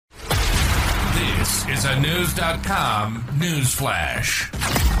This is a News.com news flash.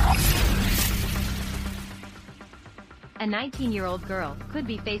 A 19-year-old girl could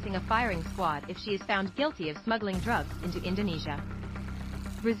be facing a firing squad if she is found guilty of smuggling drugs into Indonesia.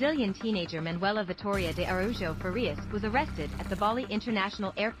 Brazilian teenager Manuela Vitória de Araújo Farias was arrested at the Bali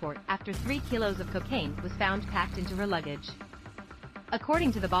International Airport after 3 kilos of cocaine was found packed into her luggage.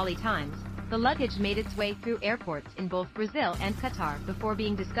 According to the Bali Times, the luggage made its way through airports in both Brazil and Qatar before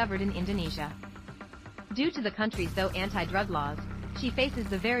being discovered in Indonesia. Due to the country's anti-drug laws, she faces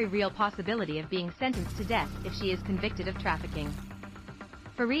the very real possibility of being sentenced to death if she is convicted of trafficking.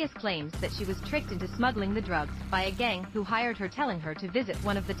 Farias claims that she was tricked into smuggling the drugs by a gang who hired her, telling her to visit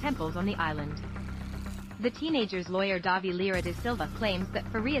one of the temples on the island. The teenager's lawyer Davi Lira de Silva claims that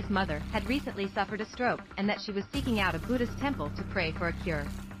Farias' mother had recently suffered a stroke and that she was seeking out a Buddhist temple to pray for a cure.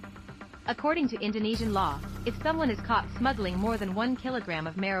 According to Indonesian law, if someone is caught smuggling more than 1 kilogram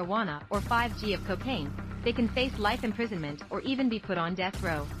of marijuana or 5 of cocaine, they can face life imprisonment or even be put on death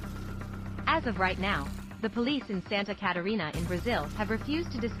row. As of right now, the police in Santa Catarina in Brazil have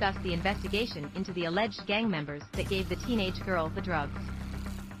refused to discuss the investigation into the alleged gang members that gave the teenage girl the drugs.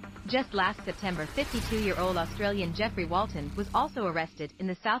 Just last September, 52-year-old Australian Jeffrey Walton was also arrested in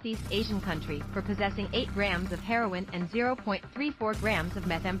the Southeast Asian country for possessing 8 grams of heroin and 0.34 grams of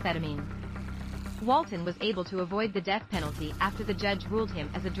methamphetamine. Walton was able to avoid the death penalty after the judge ruled him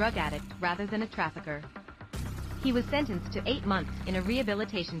as a drug addict rather than a trafficker. He was sentenced to 8 months in a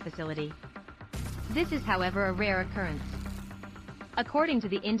rehabilitation facility. This is, however, a rare occurrence. According to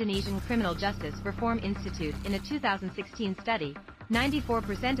the Indonesian Criminal Justice Reform Institute, in a 2016 study,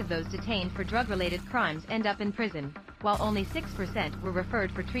 94% of those detained for drug-related crimes end up in prison, while only 6% were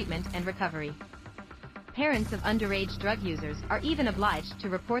referred for treatment and recovery. Parents of underage drug users are even obliged to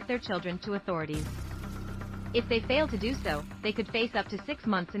report their children to authorities. If they fail to do so, they could face up to 6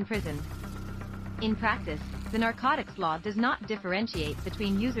 months in prison. In practice, the narcotics law does not differentiate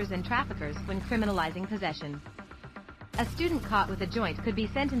between users and traffickers when criminalizing possession. A student caught with a joint could be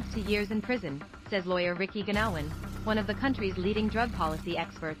sentenced to years in prison, says lawyer Ricky Gunawan, one of the country's leading drug policy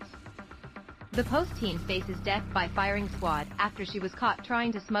experts. The Post teen faces death by firing squad after she was caught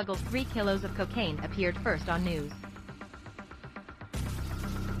trying to smuggle 3 kilos of cocaine, appeared first on news.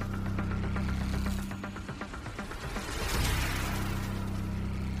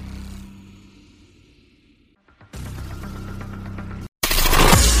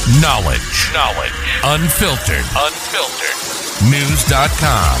 Knowledge. Unfiltered.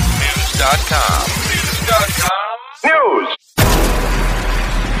 News.com. News.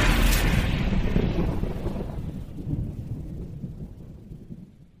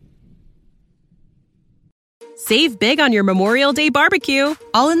 Save big on your Memorial Day barbecue,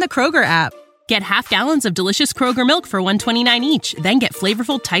 all in the Kroger app. Get half gallons of delicious Kroger milk for $1.29 each. Then get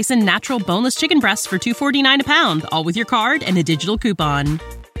flavorful Tyson natural boneless chicken breasts for $2.49 a pound, all with your card and a digital coupon.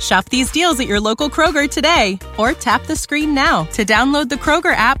 Shop these deals at your local Kroger today, or tap the screen now to download the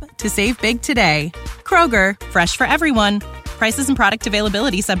Kroger app to save big today. Kroger, fresh for everyone. Prices and product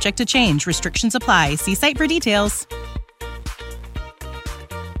availability subject to change. Restrictions apply. See site for details.